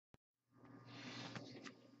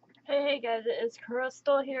Hey guys, it is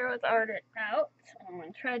Crystal here with Art It Out. I'm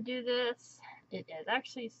going to try to do this. It is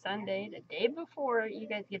actually Sunday, the day before you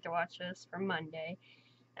guys get to watch this for Monday.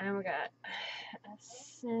 And we got a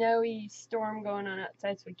snowy storm going on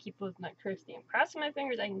outside, so we keep losing electricity. I'm crossing my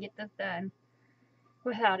fingers I can get this done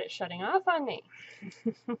without it shutting off on me.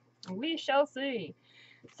 We shall see.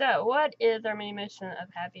 So, what is our main mission of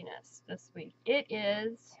happiness this week? It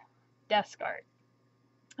is desk art.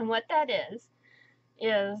 And what that is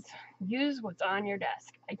use what's on your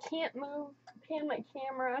desk. I can't pan my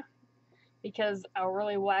camera because I'll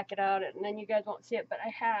really whack it out and then you guys won't see it, but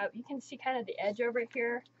you can see kind of the edge over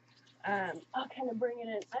here. I'll kind of bring it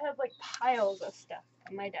in. I have like piles of stuff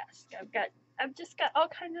on my desk. I've just got all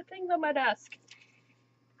kinds of things on my desk.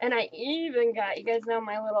 And I even got, you guys know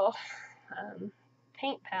my little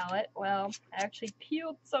paint palette. Well, I actually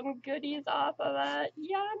peeled some goodies off of it.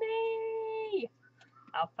 Yummy!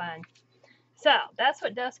 How fun. So that's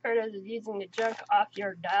what desk art is using the junk off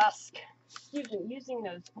your desk. Using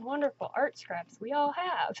those wonderful art scraps we all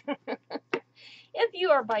have. If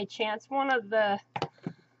you are by chance one of the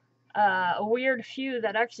weird few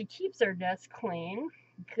that actually keeps their desk clean,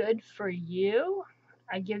 good for you.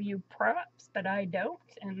 I give you props, but I don't,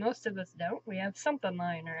 and most of us don't. We have something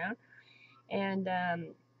lying around. And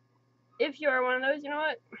if you are one of those, you know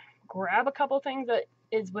what? Grab a couple things that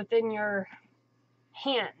is within your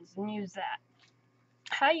hands and use that.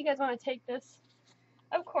 How you guys want to take this,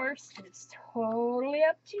 of course, it's totally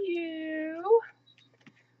up to you.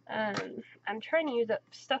 I'm trying to use up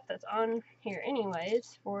stuff that's on here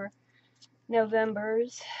anyways for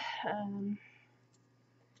November's.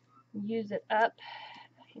 Use it up,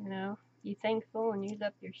 you know, be thankful and use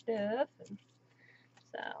up your stuff. And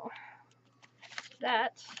so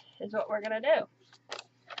that is what we're going to do.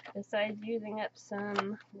 Besides using up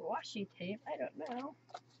some washi tape, I don't know.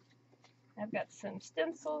 I've got some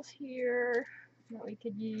stencils here that we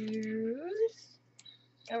could use.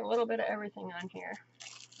 Got a little bit of everything on here.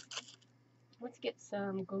 Let's get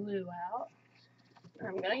some glue out.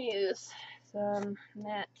 I'm going to use some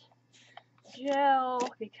matte gel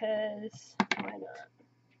because why not?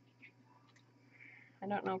 I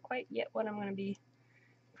don't know quite yet what I'm going to be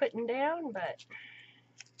putting down, but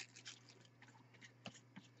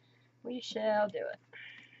we shall do it.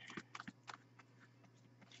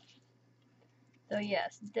 So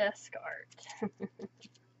yes, desk art.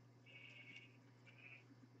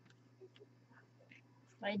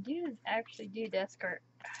 I do actually do desk art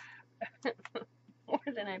more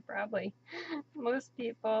than I probably most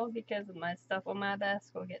people because of my stuff on my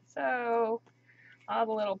desk will get so all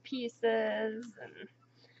the little pieces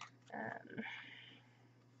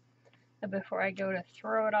and before I go to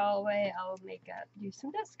throw it all away, I'll do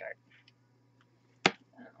some desk art.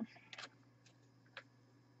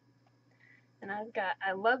 And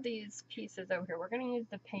I love these pieces over here. We're going to use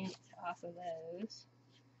the paint off of those.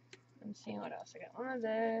 I'm seeing what else. I got one of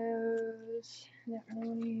those. I don't really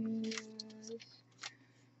want to use.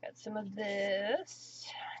 Got some of this.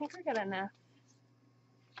 I think we got enough.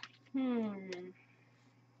 Got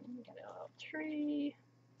a little tree.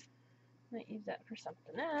 Might use that for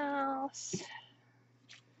something else.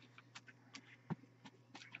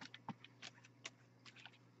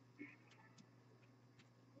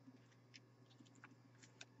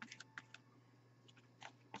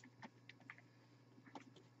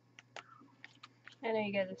 I know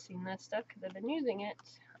you guys have seen this stuff because I've been using it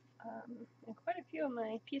in quite a few of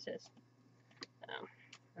my pieces.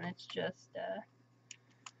 And it's just, I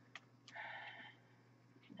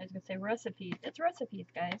was going to say recipes. It's recipes,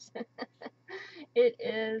 guys. It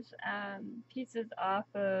is pieces off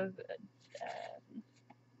of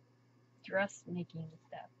dressmaking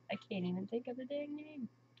stuff. I can't even think of the dang name.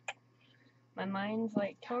 My mind's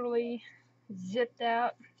like totally zipped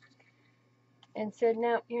out and said,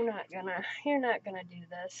 no, you're not gonna do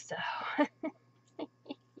this. So I'm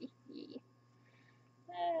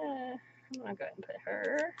gonna go ahead and put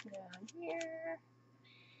her down here.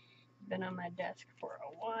 Been on my desk for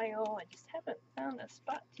a while. I just haven't found a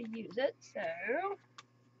spot to use it, so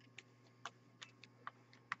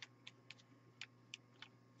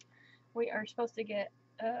we are supposed to get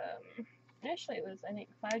initially it was I think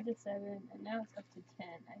 5 to 7 and now it's up to 10.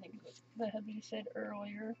 I think what the hubby said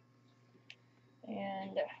earlier.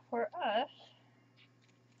 And for us,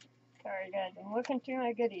 sorry guys, I'm looking through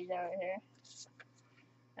my goodies over here.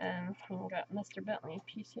 We got Mr. Bentley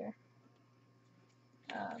piece here.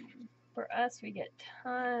 For us, we get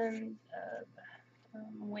tons of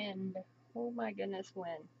wind. Oh my goodness,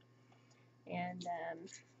 wind. And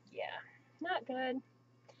yeah, not good.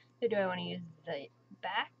 So do I want to use the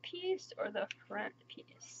back piece or the front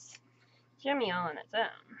piece? Jimmy all on its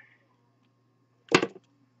own.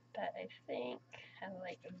 but I think I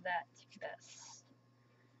like that best.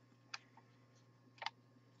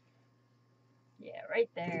 Yeah, right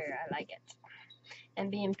there, I like it. And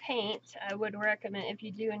being paint, I would recommend if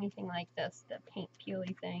you do anything like this, the paint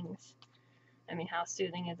peely things. I mean, how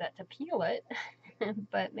soothing is that to peel it?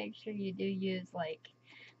 But make sure you do use like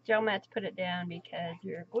gel mat to put it down because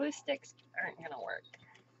your glue sticks aren't going to work.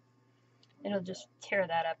 It'll just tear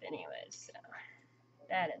that up anyways. So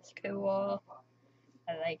that is cool.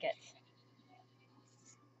 I like it.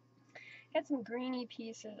 Got some greeny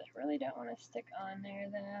pieces I really don't want to stick on there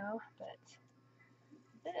though, but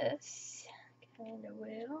this kind of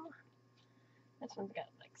will. This one's got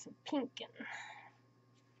like some pink in.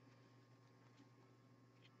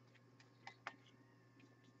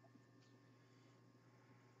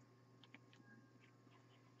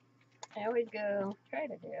 I always try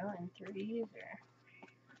to do in threes or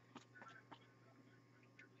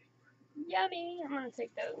yummy. I'm gonna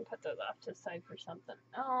take those and put those off to the side for something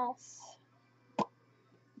else.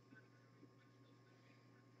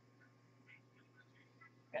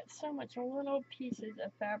 Got so much little pieces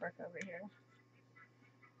of fabric over here.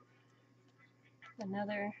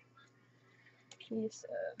 Another piece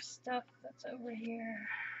of stuff that's over here.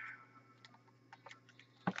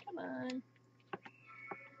 Come on.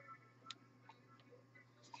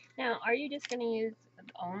 Now, are you just gonna use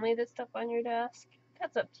only this stuff on your desk?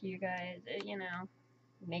 That's up to you guys. You know,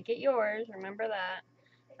 make it yours. Remember that.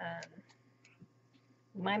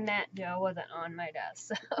 My mat gel wasn't on my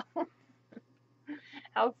desk, so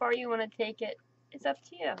how far you want to take it, it's up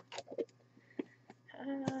to you.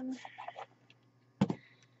 I'm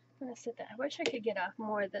gonna sit there. I wish I could get off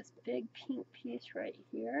more of this big pink piece right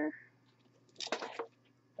here,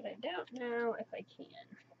 but I don't know if I can.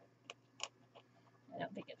 I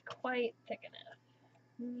don't think it's quite thick enough.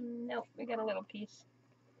 Nope, we got a little piece.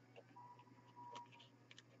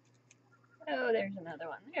 Oh, there's another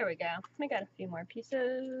one. There we go. We got a few more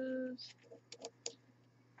pieces.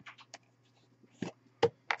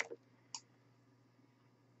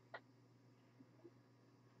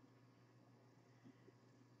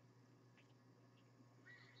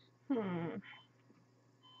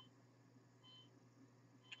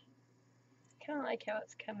 Kind of like how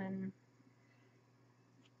it's coming.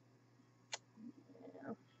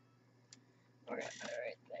 Yeah. We're gonna put it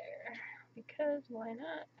right there because why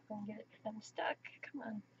not? I'm gonna get them stuck. Come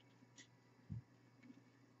on.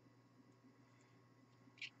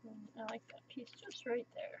 I like that piece just right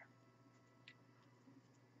there.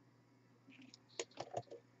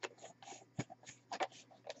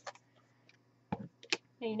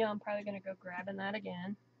 And you know I'm probably gonna go grabbing that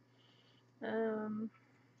again.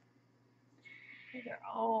 These are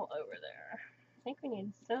all over there. I think we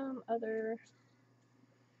need some other.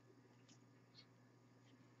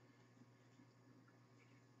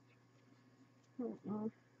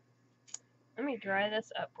 Let me dry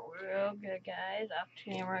this up real good, guys, off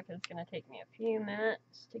camera, because it's going to take me a few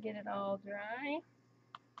minutes to get it all dry.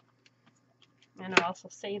 And I'll also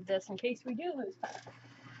save this in case we do lose time.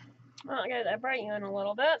 Well, guys, I brought you in a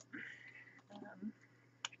little bit. I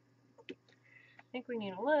think we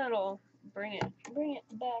need a little, bring it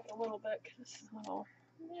back a little bit, because this is a little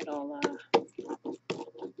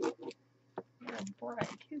bright,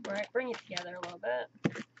 too bright. Bring it together a little bit.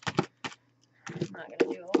 I'm not going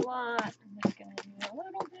to do a lot. I'm just going to do a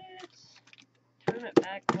little bit. Turn it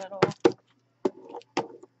back a little.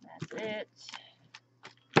 That's it.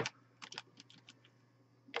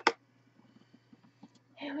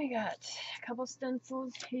 And we got a couple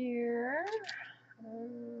stencils here.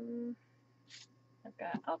 I've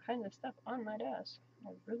got all kinds of stuff on my desk.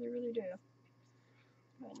 I really, really do.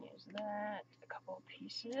 I'm going to use that. A couple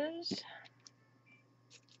pieces.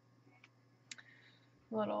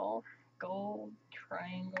 Little gold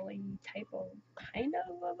triangle-y type of kind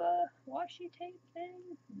of a washi tape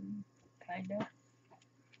thing. Kind of.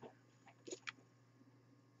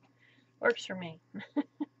 Works for me.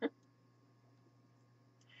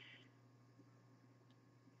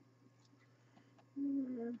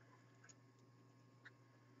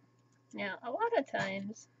 Now, a lot of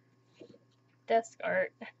times, desk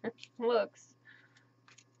art looks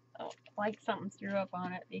like something threw up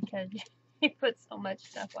on it because you put so much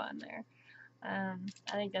stuff on there. I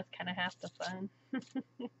think that's kind of half the fun,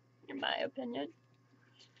 in my opinion.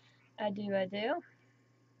 I do.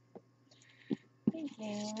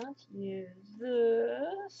 Thinking, let's use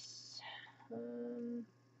this.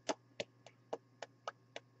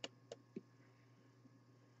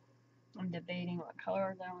 I'm debating what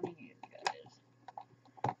colors I want to use, guys.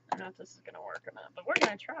 I don't know if this is going to work or not, but we're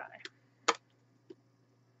going to try.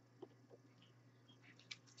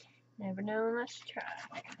 Never know unless you try.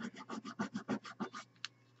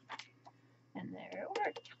 And there it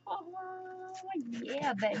worked. Oh,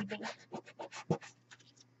 yeah, baby.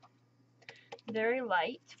 Very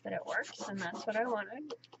light, but it works, and that's what I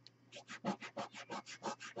wanted.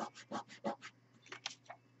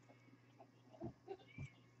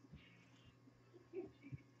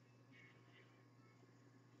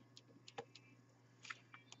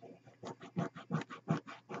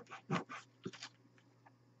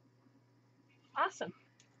 Awesome.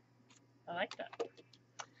 I like that.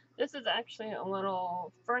 This is actually a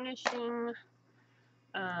little furnishing.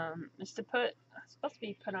 It's supposed to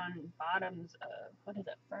be put on bottoms of, what is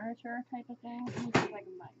it, furniture type of thing? Let me see if I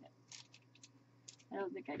can find it. I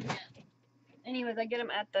don't think I can. Anyways, I get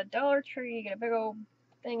them at the Dollar Tree. You get a big old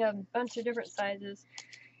thing of a bunch of different sizes.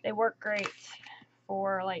 They work great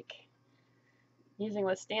for like using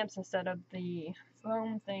with stamps instead of the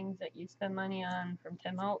foam things that you spend money on from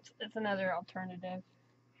Tim Holtz. It's another alternative.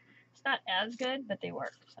 It's not as good, but they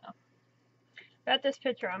work. So got this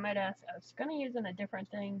picture on my desk. I was gonna use in a different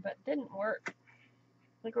thing, but it didn't work.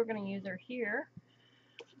 I think we're gonna use her here.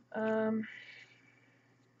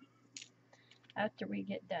 After we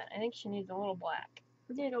get done, I think she needs a little black.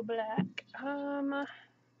 Little black.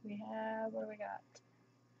 We have, what do we got?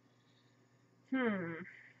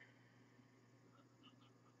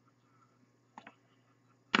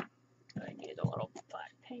 I need a little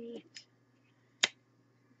black paint.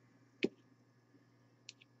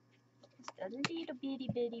 Just a little bitty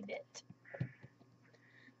bit. I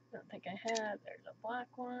don't think I have. There's a black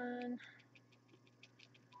one.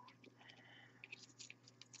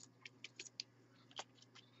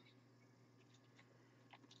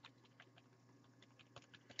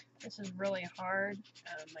 This is really hard.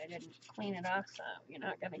 I didn't clean it off, so you're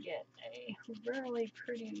not going to get a really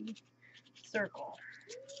pretty circle.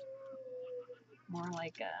 More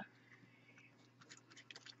like a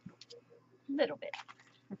little bit.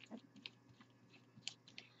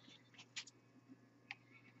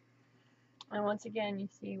 And once again, you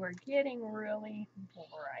see we're getting really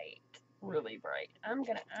bright. I'm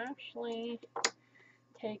going to actually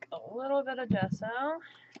take a little bit of gesso.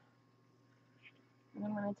 And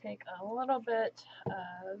I'm going to take a little bit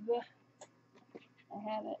of, I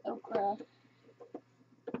have it, ochre,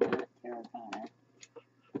 not terracotta,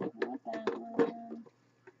 not that one.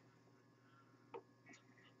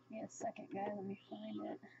 Give me a second, guys, let me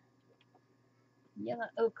find it. Yellow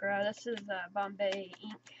ochre, this is Bombay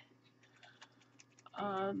ink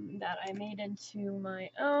that I made into my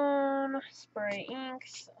own spray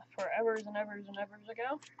inks forevers and evers and evers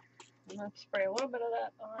ago. I'm going to spray a little bit of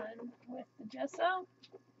that on with the gesso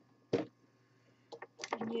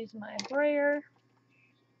and use my brayer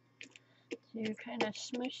to kind of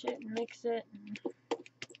smoosh it and mix it and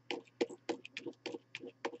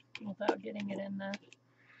without getting it in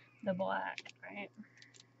the black, right?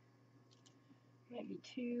 Maybe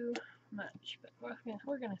too much, but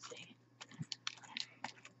we're going to see.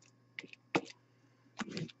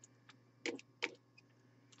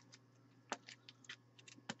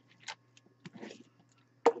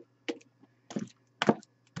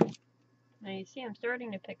 Now you see I'm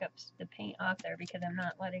starting to pick up the paint off there because I'm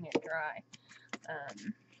not letting it dry.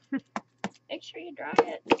 Make sure you dry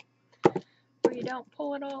it or you don't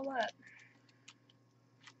pull it all up.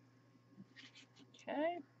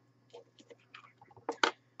 Okay.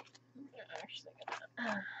 I'm actually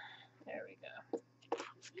gonna, there we go.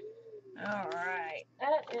 Alright,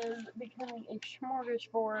 that is becoming a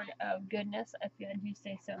smorgasbord of goodness, if I do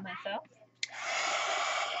say so myself.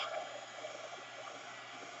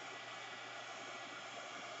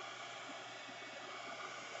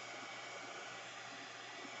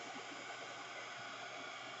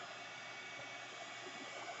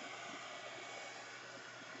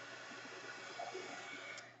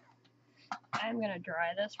 I'm going to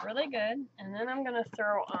dry this really good, and then I'm going to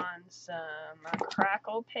throw on some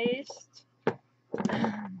crackle paste.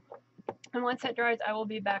 And once that dries, I will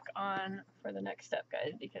be back on for the next step,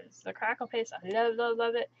 guys, because the crackle paste, I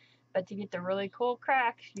love it. But to get the really cool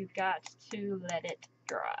cracks, you've got to let it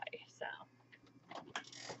dry. So,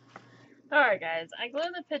 alright, guys, I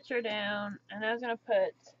glued the picture down, and I was going to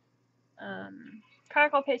put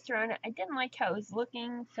crackle paste around it. I didn't like how it was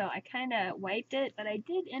looking, so I kind of wiped it, but I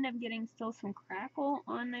did end up getting still some crackle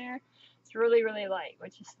on there. It's really light,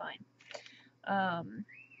 which is fine.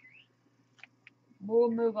 We'll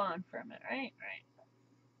move on from it, right?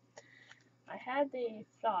 I had the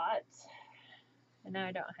thought, and now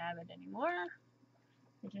I don't have it anymore.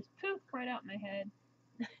 It just poofed right out my head.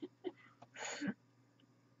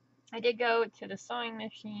 I did go to the sewing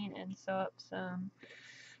machine and sew up some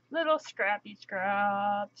Little scrappy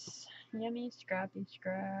scraps. Yummy scrappy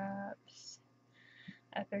scraps.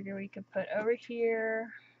 I figure we could put over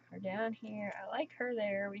here or down here. I like her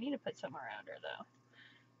there. We need to put some around her though.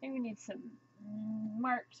 I think we need some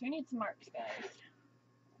marks. We need some marks, guys.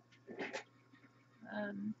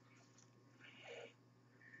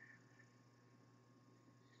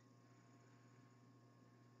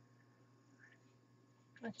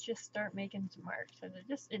 Let's just start making some marks. So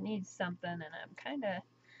it needs something, and I'm kind of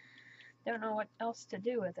don't know what else to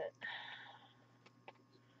do with it.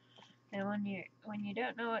 And when you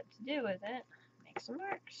don't know what to do with it, make some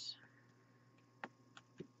marks.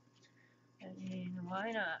 I mean,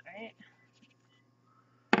 why not, right?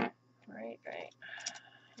 Right.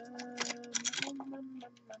 I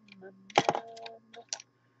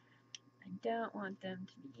don't want them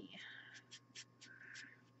to be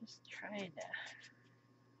just trying to.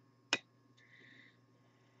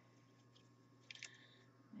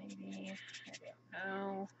 Maybe,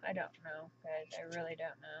 I don't know, guys, I really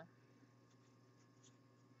don't know.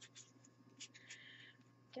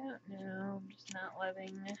 I'm just not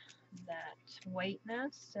loving that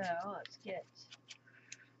whiteness, so let's get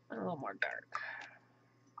a little more dark.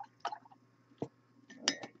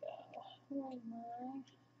 There we go. Where's my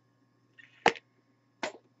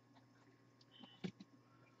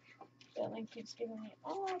Billy keeps giving me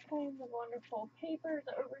all kinds of wonderful papers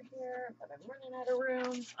over here, but I'm running out of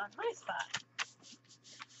room on my spot.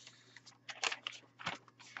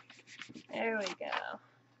 There we go.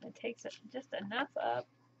 It takes it just enough up.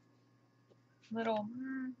 A little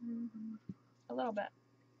bit.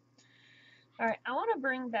 Alright, I want to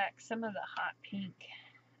bring back some of the hot pink.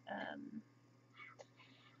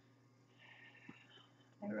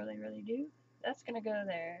 I really do. That's going to go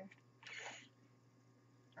there.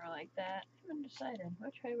 Or like that. I haven't decided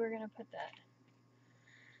which way we're going to put that.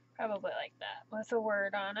 Probably like that, with a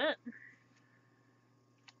word on it.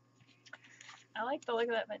 I like the look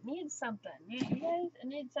of that, but it needs something. You guys, it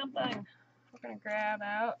needs something. We're going to grab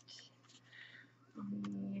out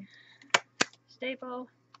the staple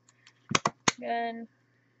gun.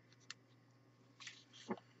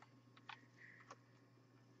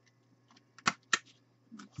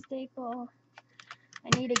 Staple. I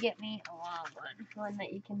need to get me a long one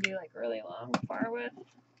that you can do like really long far with.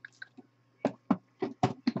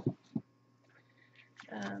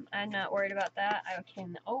 I'm not worried about that. I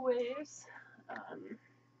can always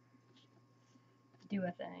do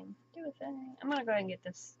a thing. I'm gonna go ahead and get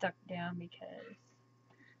this stuck down because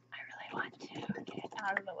I really want to get it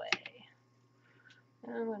out of the way.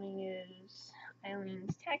 I'm gonna use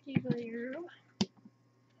Eileen's tacky glue.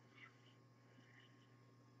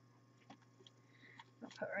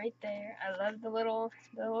 I'll put right there. I love the little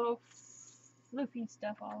floofy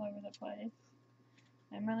stuff all over the place.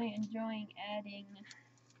 I'm really enjoying adding.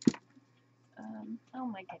 Oh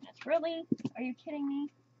my goodness, really? Are you kidding me?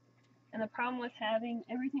 And the problem with having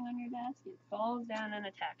everything on your desk, it falls down and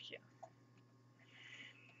attacks you.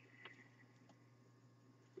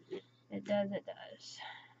 It does.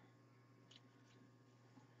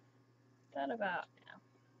 Thought about,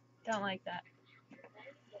 don't like that.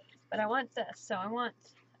 But I want this, so I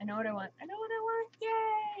know what I want.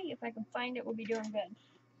 Yay! If I can find it, we'll be doing good.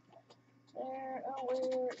 There,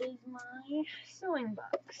 where is my sewing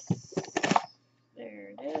box?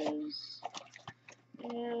 There it is.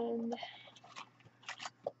 And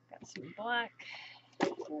got some black.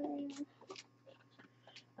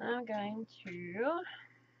 I'm going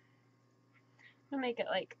to make it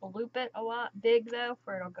like loop it a lot big though,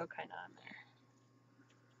 for it'll go kind of on there.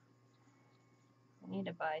 I need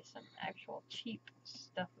to buy some actual cheap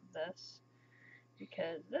stuff of this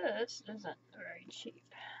because this isn't very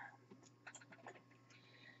cheap.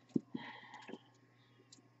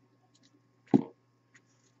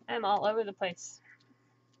 I'm all over the place.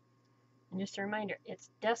 And just a reminder, it's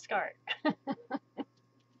desk art.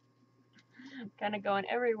 Kind of going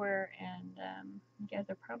everywhere, and you guys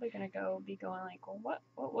are probably going to be going like, well,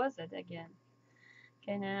 what was it again?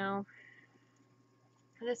 Okay, now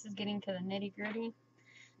this is getting to the nitty gritty,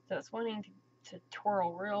 so it's wanting to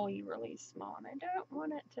twirl really small, and I don't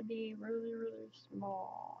want it to be really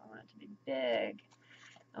small. I want it to be big.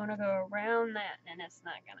 I want to go around that, and it's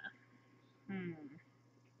not gonna.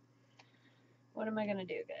 What am I gonna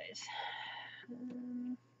do, guys?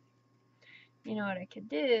 You know what I could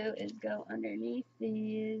do is go underneath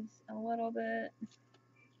these a little bit.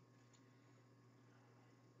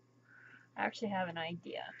 I actually have an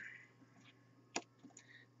idea.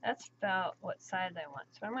 That's about what size I want.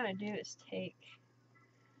 So what I'm going to do is take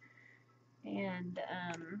and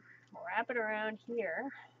wrap it around here.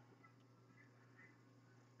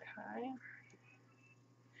 Okay.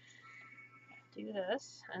 do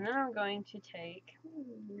this, and then I'm going to take,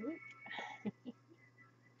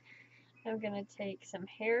 I'm going to take some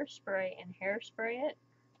hairspray and hairspray it,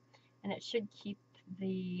 and it should keep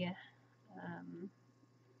the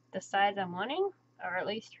size I'm wanting, or at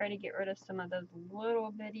least try to get rid of some of those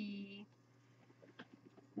little bitty,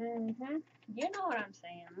 you know what I'm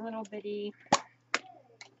saying, little bitty,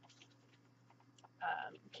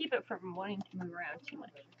 keep it from wanting to move around too much.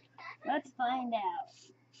 Let's find out.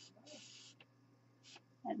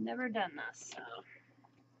 I've never done this, so.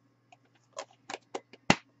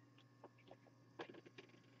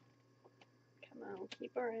 Come on,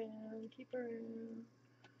 keep around, keep around.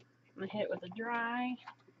 I'm gonna hit it with a dry.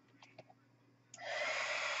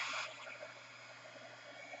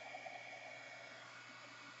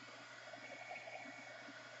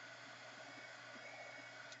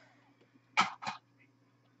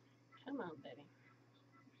 Come on, baby.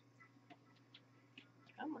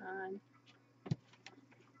 Come on.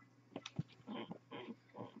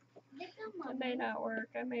 It may not work.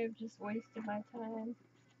 I may have just wasted my time.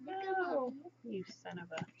 No, you son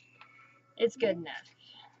of a. It's good enough.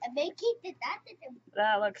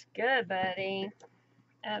 That looks good, buddy.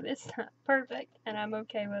 It's not perfect, and I'm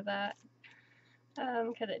okay with that.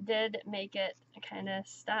 Because it did make it kind of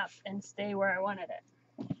stop and stay where I wanted it.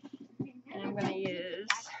 And I'm going to use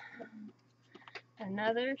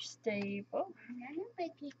another staple.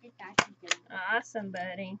 Awesome,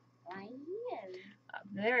 buddy.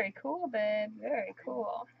 Very cool, babe. Very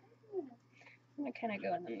cool. I'm going to kind of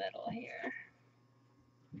go in the middle here.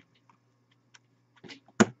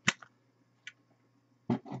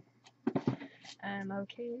 I'm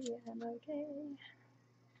okay. I'm okay.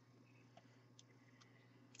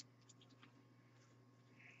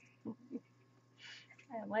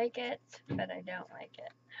 I like it, but I don't like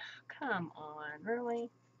it. Come on, really?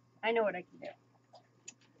 I know what I can do.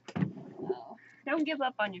 Oh. Don't give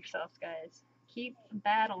up on yourselves, guys. Keep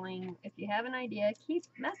battling. If you have an idea, keep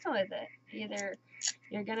messing with it. Either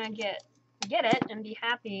you're gonna get it and be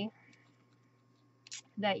happy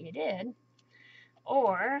that you did,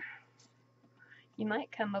 or you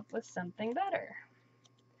might come up with something better.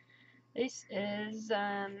 This is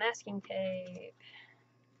masking tape,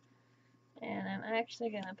 and I'm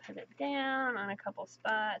actually gonna put it down on a couple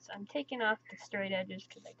spots. I'm taking off the straight edges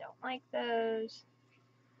because I don't like those.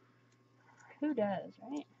 Who does,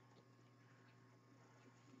 right?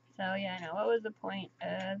 So yeah, I know. What was the point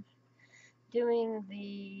of doing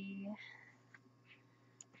the...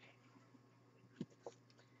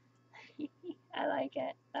 I like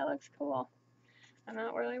it. That looks cool. I'm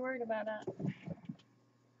not really worried about it.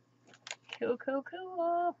 Cool, cool,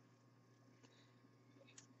 cool.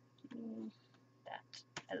 That.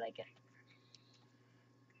 I like it.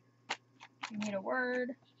 You need a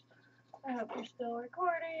word. I hope you're still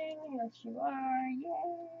recording. Yes, you are.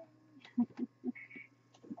 Yay!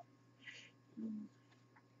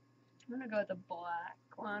 I'm gonna go with the black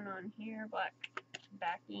one on here, black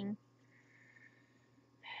backing.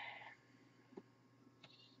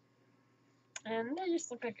 And they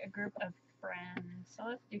just look like a group of friends. So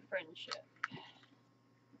let's do friendship.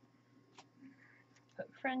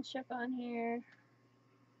 Put friendship on here.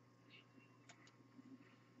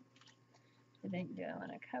 Do I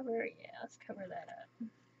want to cover? Yeah, let's cover that up.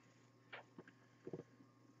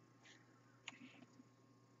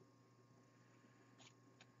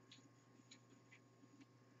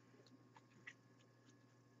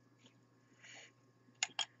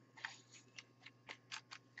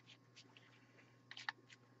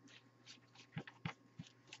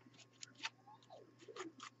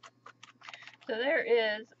 So there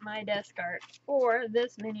is my desk art for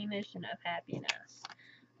this mini mission of happiness.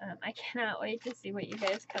 I cannot wait to see what you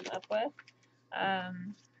guys come up with.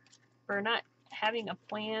 For not having a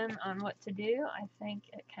plan on what to do, I think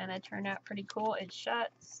it kind of turned out pretty cool. It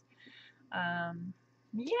shuts.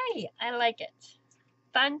 Yay! I like it.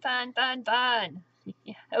 Fun, fun, fun, fun.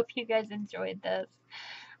 I hope you guys enjoyed this.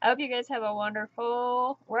 I hope you guys have a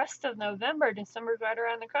wonderful rest of November. December's right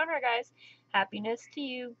around the corner, guys. Happiness to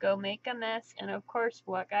you. Go make a mess. And of course,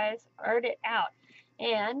 what, guys? Art it out.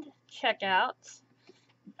 And check out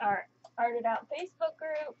our Art It Out Facebook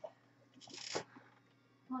group.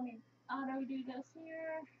 Let me auto do this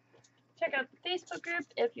here. Check out the Facebook group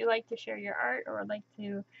if you like to share your art or would like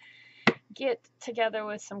to get together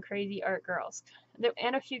with some crazy art girls.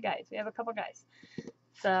 And a few guys. We have a couple guys.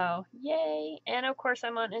 So, yay. And of course,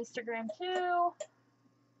 I'm on Instagram too.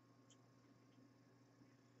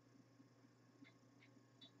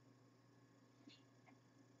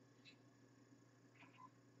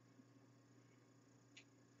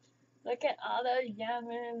 Look at all those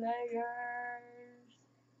yummy layers.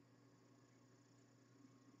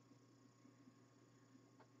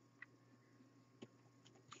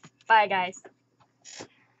 Bye, guys.